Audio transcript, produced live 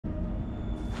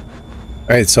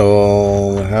Alright,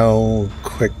 so how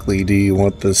quickly do you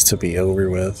want this to be over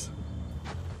with?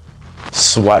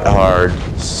 Sweat hard.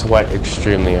 Sweat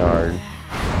extremely hard.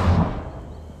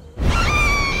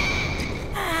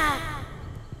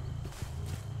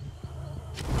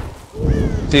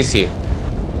 CC.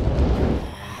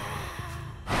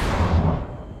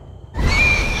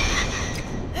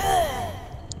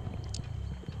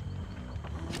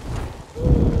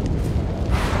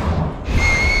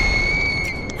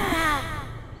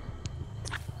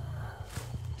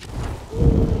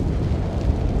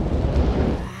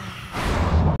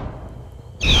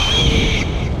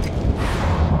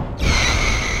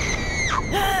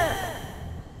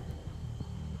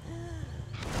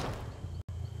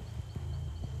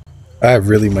 I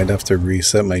really might have to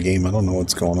reset my game. I don't know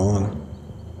what's going on.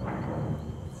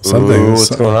 Ooh,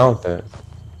 what's going on with it?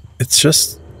 It's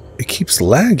just, it keeps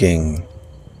lagging.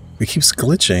 It keeps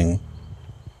glitching.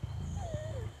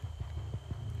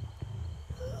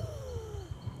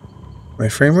 My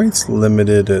frame rate's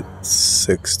limited at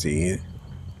 60.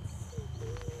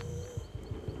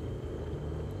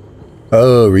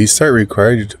 Oh, restart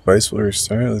required. Your device will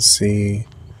restart. Let's see.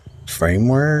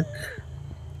 Framework?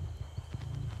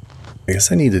 I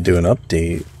guess I need to do an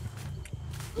update.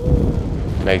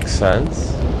 Makes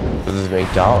sense. Does this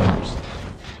make dollars?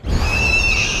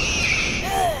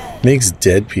 Makes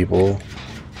dead people.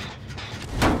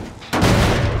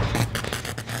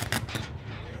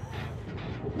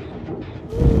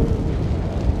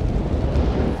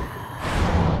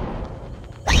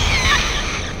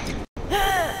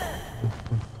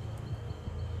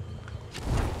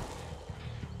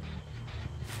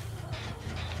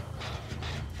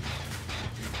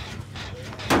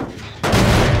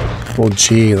 Well,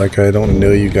 gee, like I don't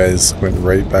know you guys went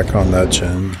right back on that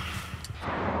gen.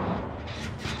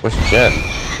 Which gen?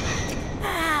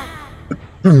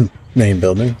 Main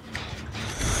building.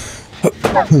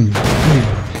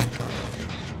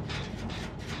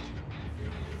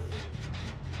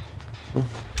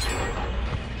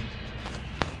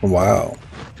 Wow.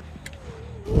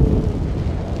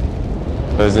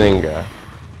 Bazinga.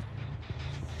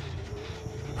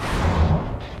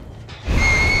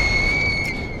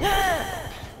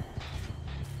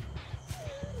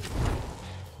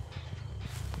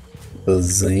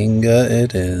 Bazinga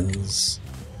it is.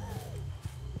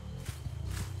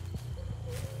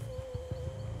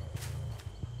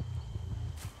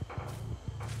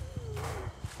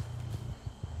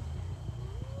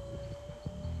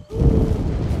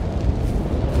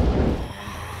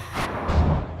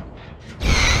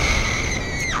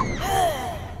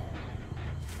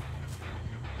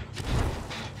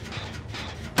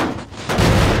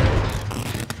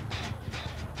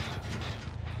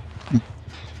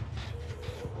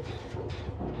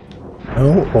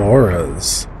 No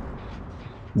auras.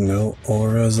 No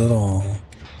auras at all.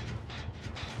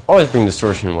 Always bring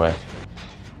distortion away.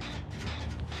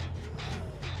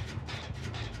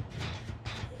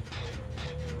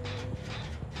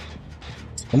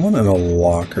 Someone in a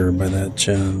locker by that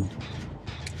gen.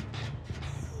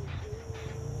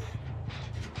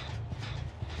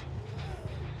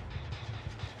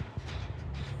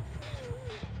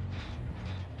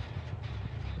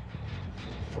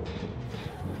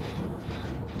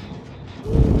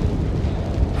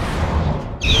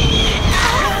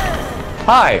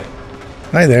 Hi!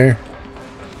 Hi there.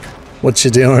 What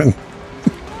you doing?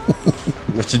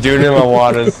 What you doing in my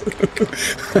waters?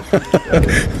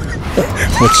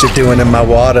 What you doing in my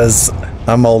waters?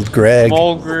 I'm old Greg.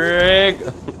 Old Greg!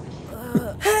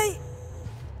 Hey!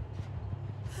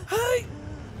 Hey!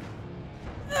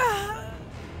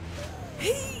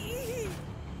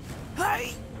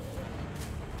 Hey!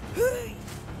 Hey!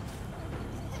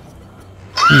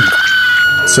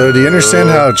 So, do you understand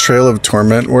how Trail of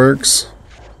Torment works?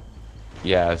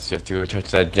 Yes, you have to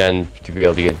touch that gen to be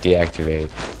able to get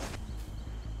deactivated.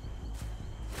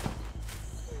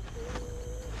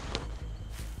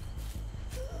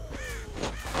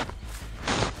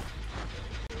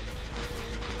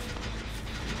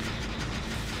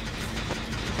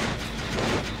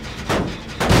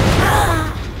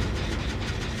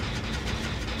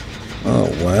 Oh,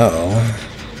 wow.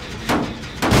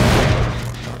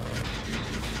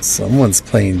 Someone's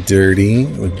playing dirty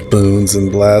with boons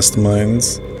and blast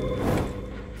mines.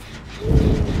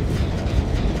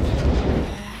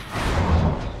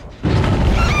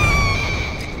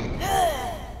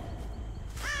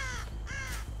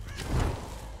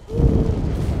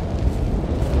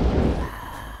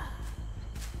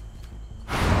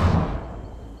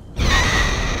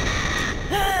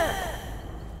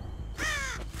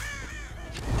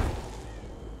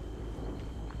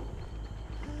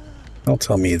 Don't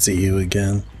tell me it's you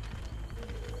again.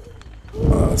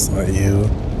 Oh, it's not you.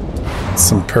 It's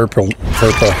some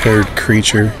purple-haired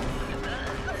creature.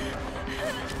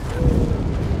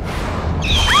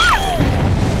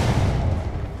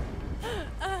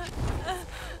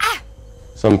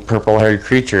 Some purple-haired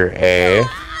creature, eh?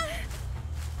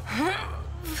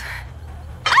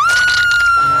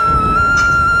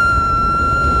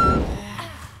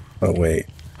 Oh wait,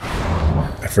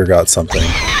 I forgot something.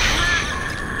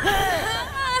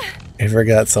 I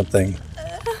forgot something.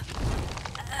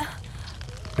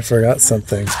 I forgot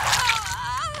something.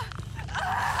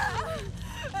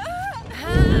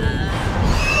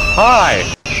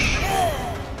 Hi!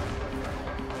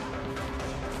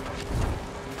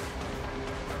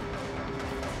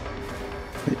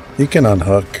 You can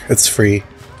unhook. It's free.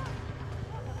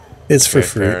 It's for Okay,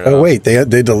 free. fair Oh enough. wait,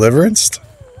 they deliveranced?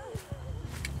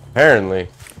 Apparently.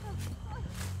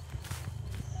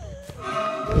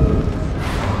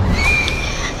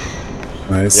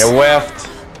 Nice. You whiffed.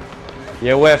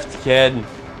 You whiffed, kid.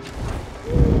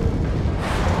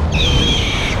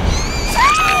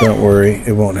 Don't worry,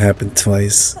 it won't happen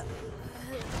twice.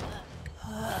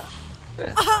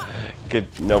 Good,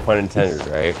 no pun intended,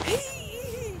 right?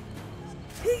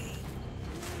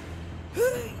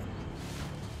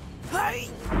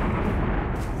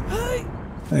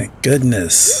 Thank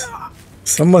goodness.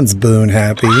 Someone's boon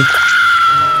happy.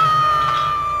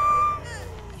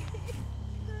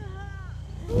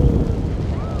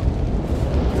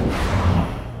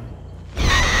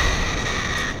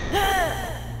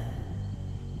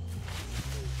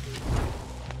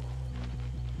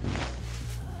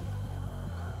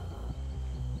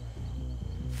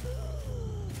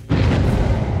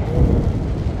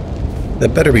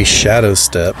 That better be Shadow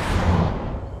Step.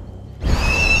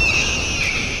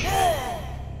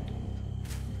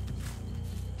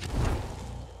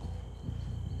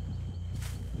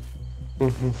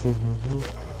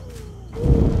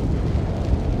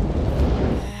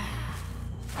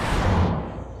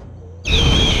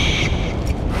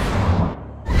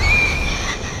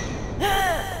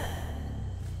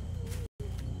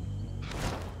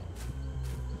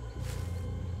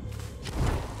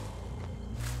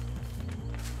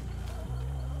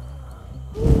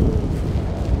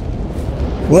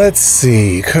 Let's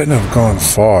see, couldn't have gone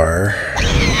far.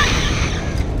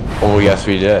 Oh, yes,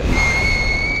 we did.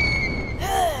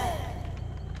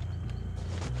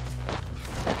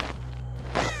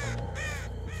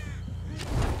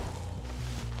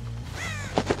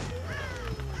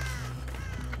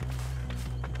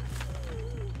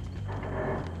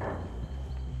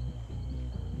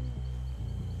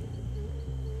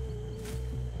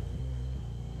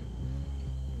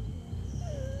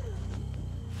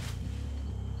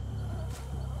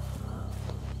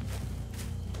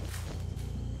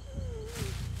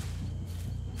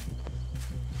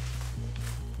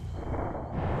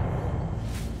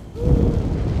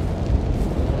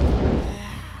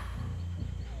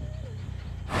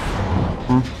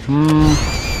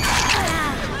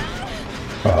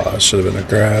 Oh, that should have been a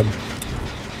grab.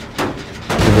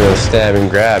 Give it a stab and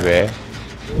grab, eh?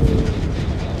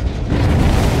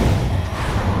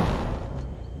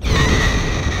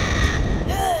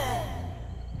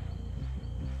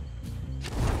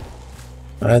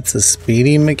 That's a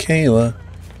speedy Michaela.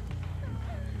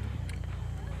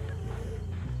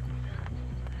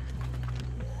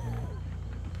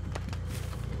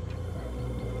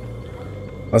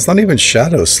 That's not even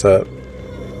Shadow Step.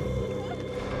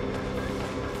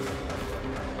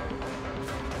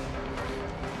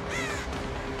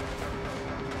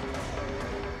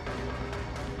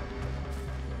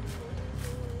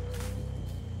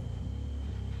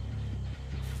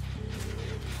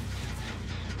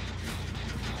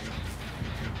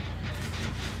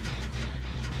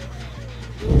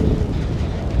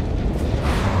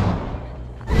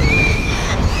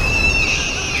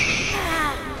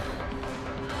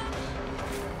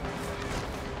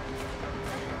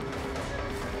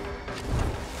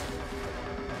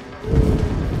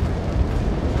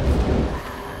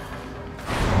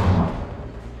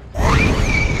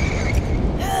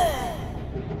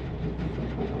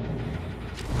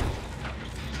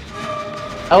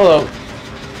 Hello.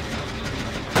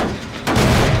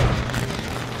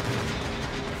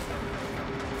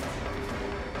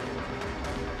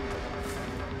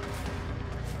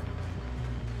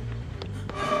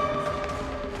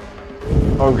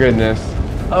 Oh goodness.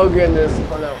 Oh goodness.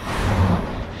 Oh no.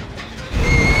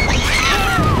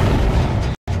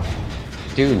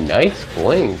 Dude, nice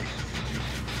blink.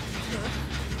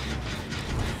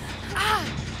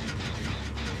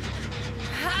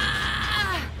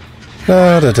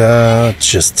 Da da da.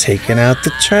 Just taking out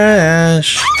the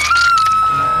trash.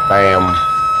 Bam.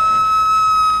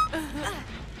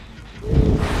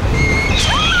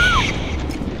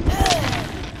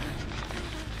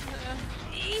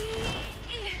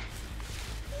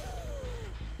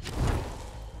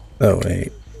 Oh,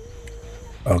 wait.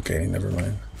 Okay, never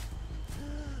mind.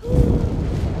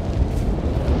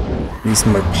 Use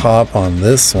my pop on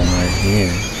this one right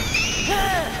here.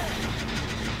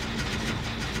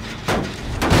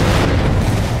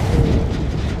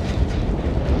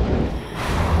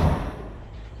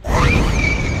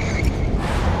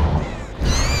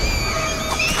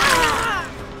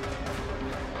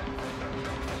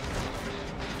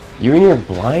 You and your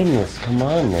blindness, come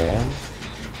on, man.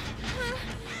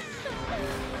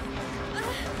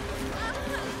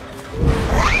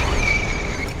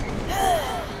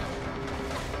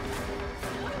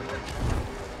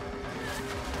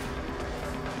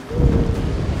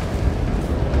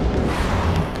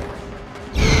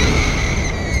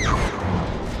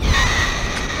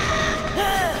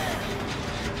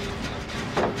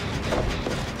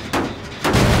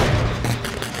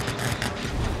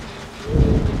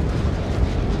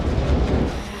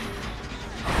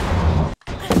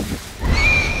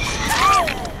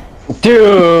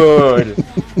 Dude!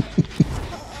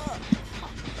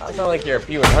 That's not like you're a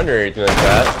P100 or anything like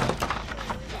that.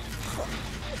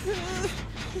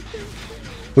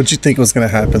 What'd you think was gonna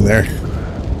happen there?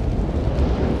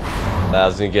 I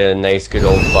was gonna get a nice good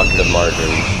old bucket of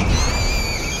margarine.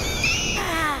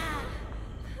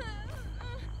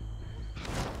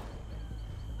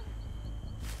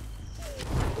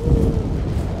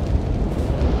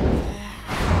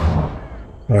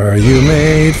 Are you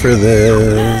made for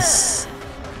this?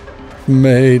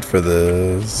 Made for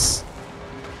this.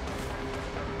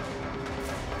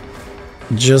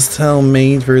 Just how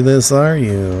made for this are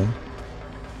you?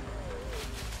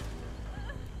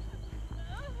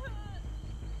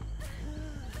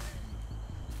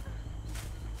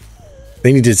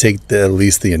 They need to take at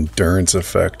least the endurance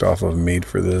effect off of made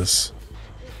for this.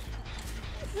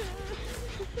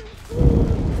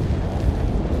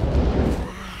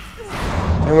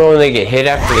 Remember when they get hit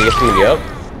after they get somebody up?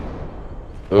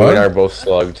 Ooh, and are both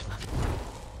slugged.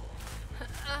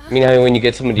 I mean, how when you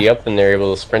get somebody up and they're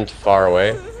able to sprint far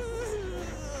away?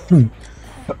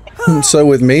 So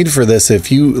with made for this,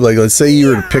 if you, like, let's say you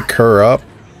were to pick her up,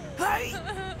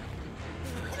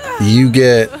 you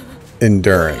get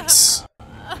endurance.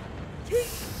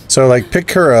 So, like,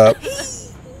 pick her up,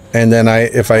 and then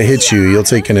if I hit you, you'll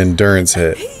take an endurance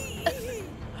hit.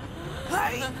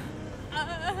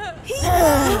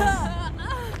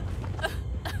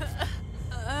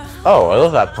 Oh, I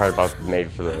love that part about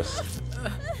made for this.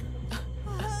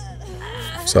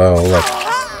 So,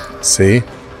 look. See?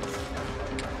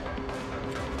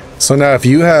 So now if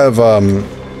you have,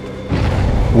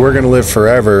 we're gonna live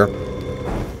forever.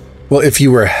 Well, if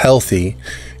you were healthy,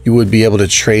 you would be able to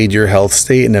trade your health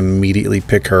state and immediately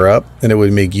pick her up, and it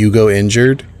would make you go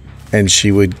injured, and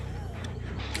you would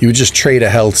just trade a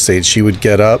health state. She would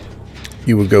get up,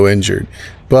 you would go injured.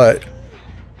 But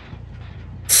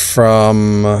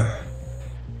from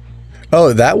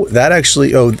that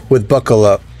actually with buckle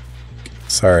up.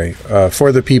 Sorry,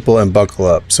 for the people and buckle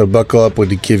up. So buckle up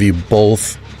would give you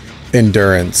both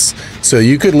endurance. So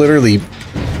you could literally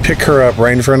pick her up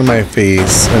right in front of my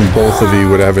face and both of you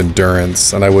would have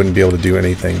endurance and I wouldn't be able to do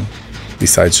anything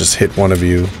besides just hit one of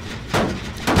you.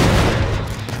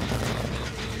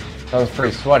 Sounds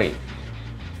pretty sweaty.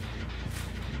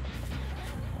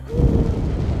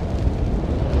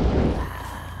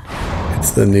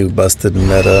 It's the new busted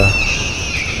meta.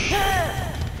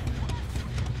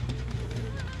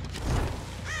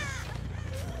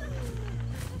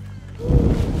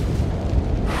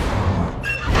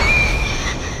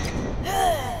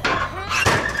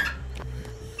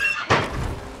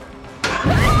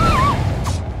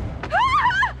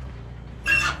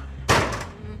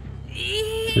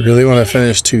 You really want to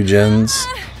finish 2 gens?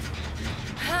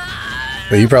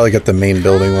 But you probably got the main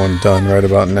building one done right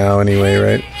about now anyway,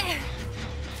 right?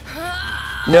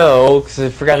 No, because I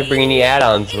forgot to bring any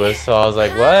add-ons with, so I was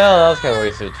like, well, that was kind of a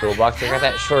waste of a toolbox. I got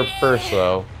that short burst,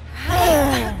 though.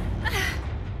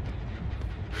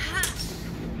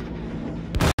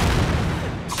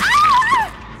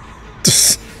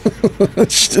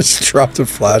 Just dropped a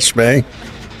flashbang.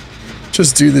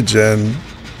 Just do the gen.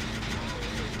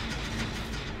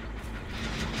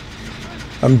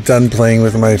 I'm done playing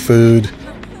with my food.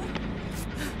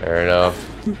 Fair enough.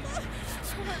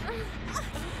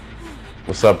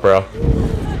 What's up, bro?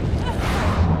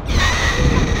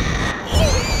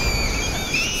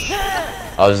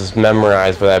 I was just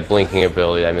memorized by that blinking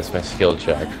ability. I missed my skill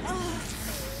check.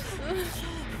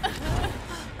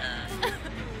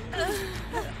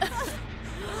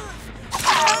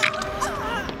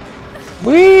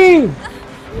 Whee!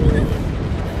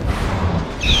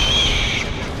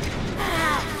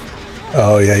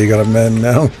 Oh yeah, you got a mend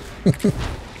now.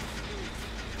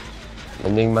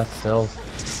 Ending myself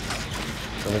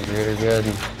for the greater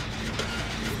good.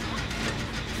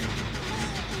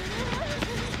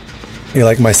 You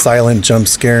like my silent jump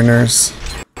scare nurse?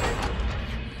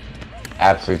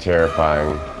 Absolutely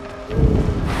terrifying.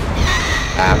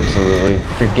 Absolutely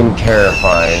freaking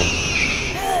terrifying.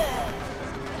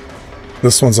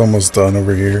 This one's almost done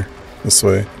over here. This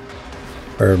way.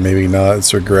 Or maybe not,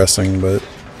 it's regressing, but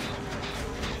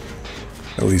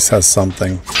at least has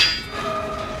something.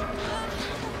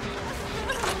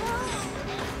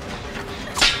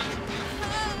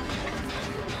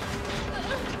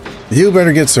 You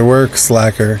better get to work,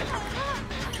 slacker.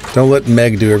 Don't let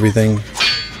Meg do everything.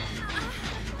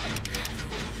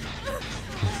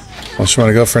 Unless you want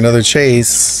to go for another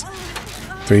chase.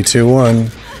 3, 2, 1.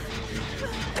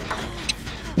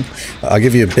 I'll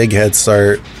give you a big head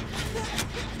start.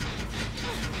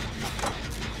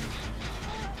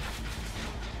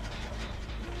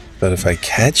 But if I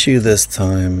catch you this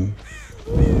time,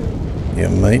 you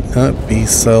might not be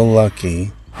so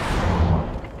lucky.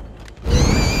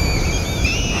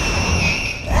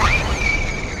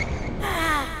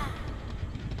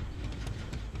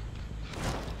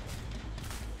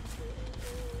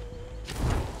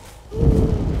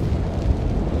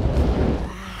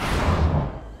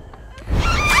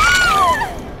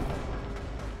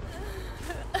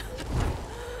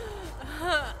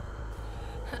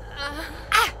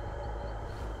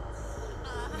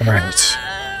 Alright.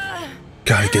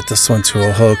 Gotta get this one to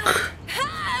a hook.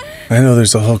 I know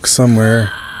there's a hook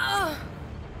somewhere.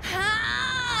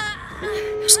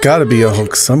 There's gotta be a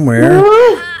hook somewhere.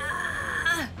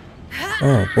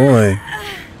 Oh boy.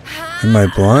 Am I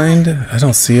blind? I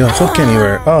don't see a hook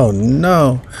anywhere. Oh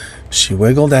no. She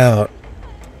wiggled out.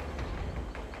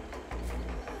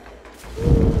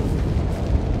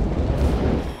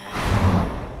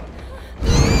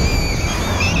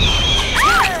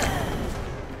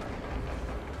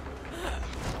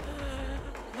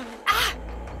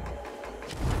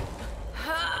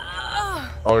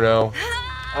 Oh no.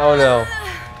 Oh no.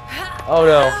 Oh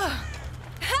no.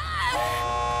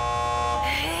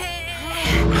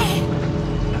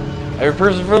 Every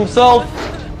person for himself.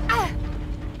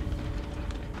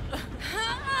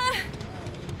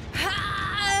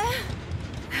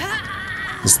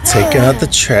 Just taking out the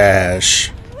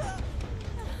trash.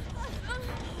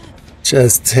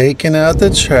 Just taking out the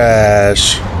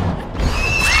trash.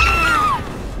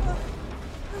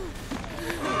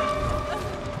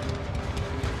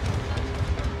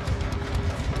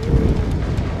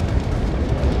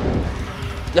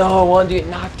 No, I wanted to get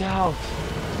knocked out.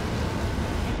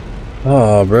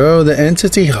 Oh, bro, the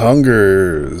entity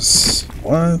hungers.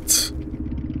 What?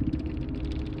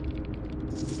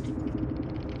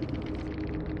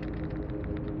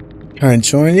 Can I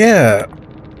join? Yeah.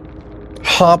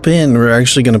 Hop in. We're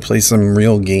actually going to play some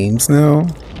real games now.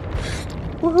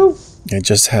 Woohoo! I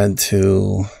just had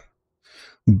to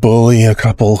bully a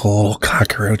couple little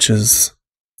cockroaches.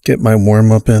 Get my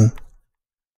warm-up in.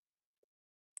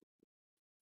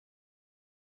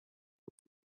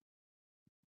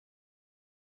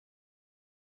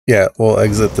 Yeah, we'll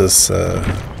exit this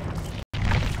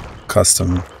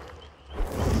custom.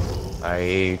 I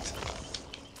ate.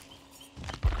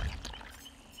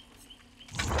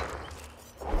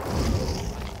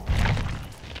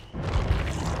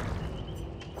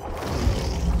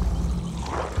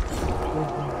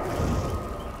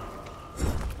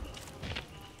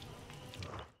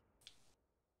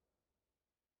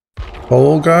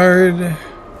 Pole guard.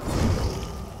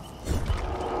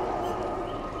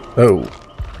 Oh.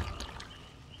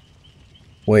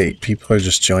 Wait, people are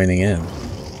just joining in.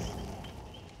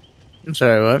 I'm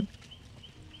sorry, what?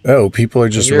 Oh, people are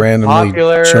just You're randomly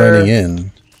popular. joining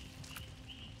in.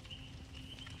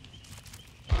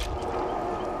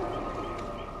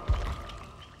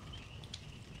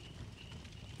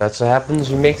 That's what happens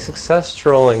when you make success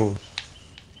trolling.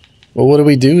 Well, what do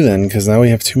we do then? Because now we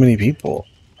have too many people.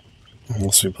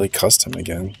 Unless we play custom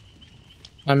again.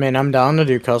 I mean, I'm down to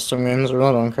do custom games, I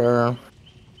really don't care.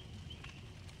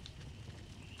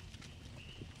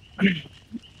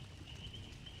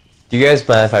 Do you guys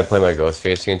mind if I play my ghost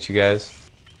face against you guys?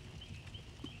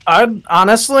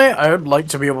 Honestly, I would like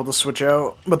to be able to switch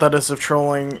out, but that is if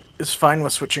trolling is fine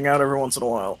with switching out every once in a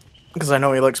while. Because I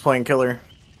know he likes playing killer.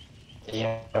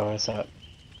 Yeah, what's up?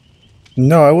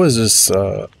 No, I was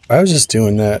just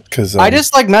doing that because I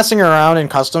just like messing around in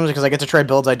customs because I get to try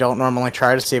builds I don't normally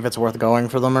try to see if it's worth going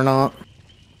for them or not.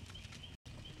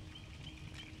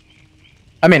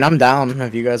 I mean, I'm down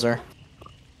if you guys are.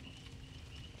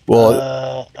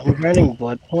 well, I'm grinding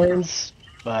blood points,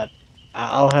 but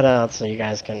I'll head out so you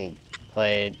guys can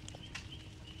play.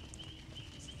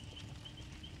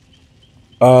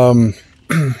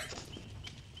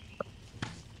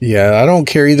 yeah, I don't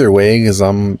care either way because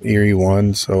I'm Erie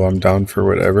 1, so I'm down for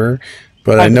whatever.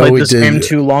 But I I've know played we this game did.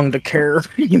 too long to care.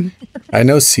 I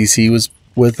know CC was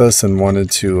with us and wanted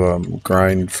to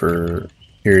grind for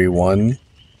Erie 1.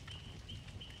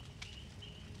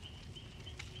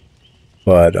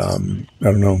 But I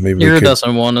don't know, maybe we could.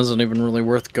 Iridescent 1 isn't even really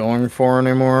worth going for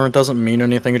anymore. It doesn't mean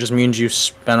anything, it just means you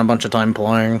spent a bunch of time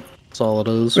playing. That's all it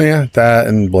is. Yeah, that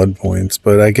and blood points,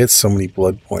 but I get so many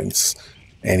blood points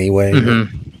anyway.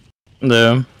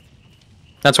 Yeah.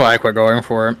 That's why I quit going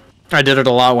for it. I did it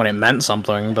a lot when it meant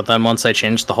something, but then once they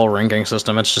changed the whole ranking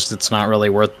system, it's not really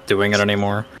worth doing it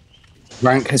anymore.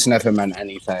 Rank has never meant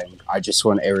anything. I just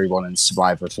want everyone in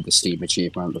Survivor for the Steam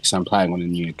achievement because I'm playing on a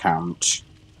new account.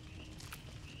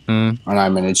 And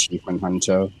I'm an achievement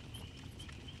hunter.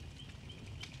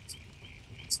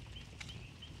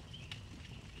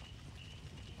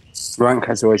 Rank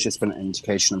has always just been an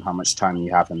indication of how much time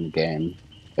you have in the game.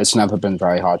 It's never been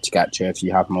very hard to get to if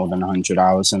you have more than 100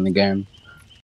 hours in the game.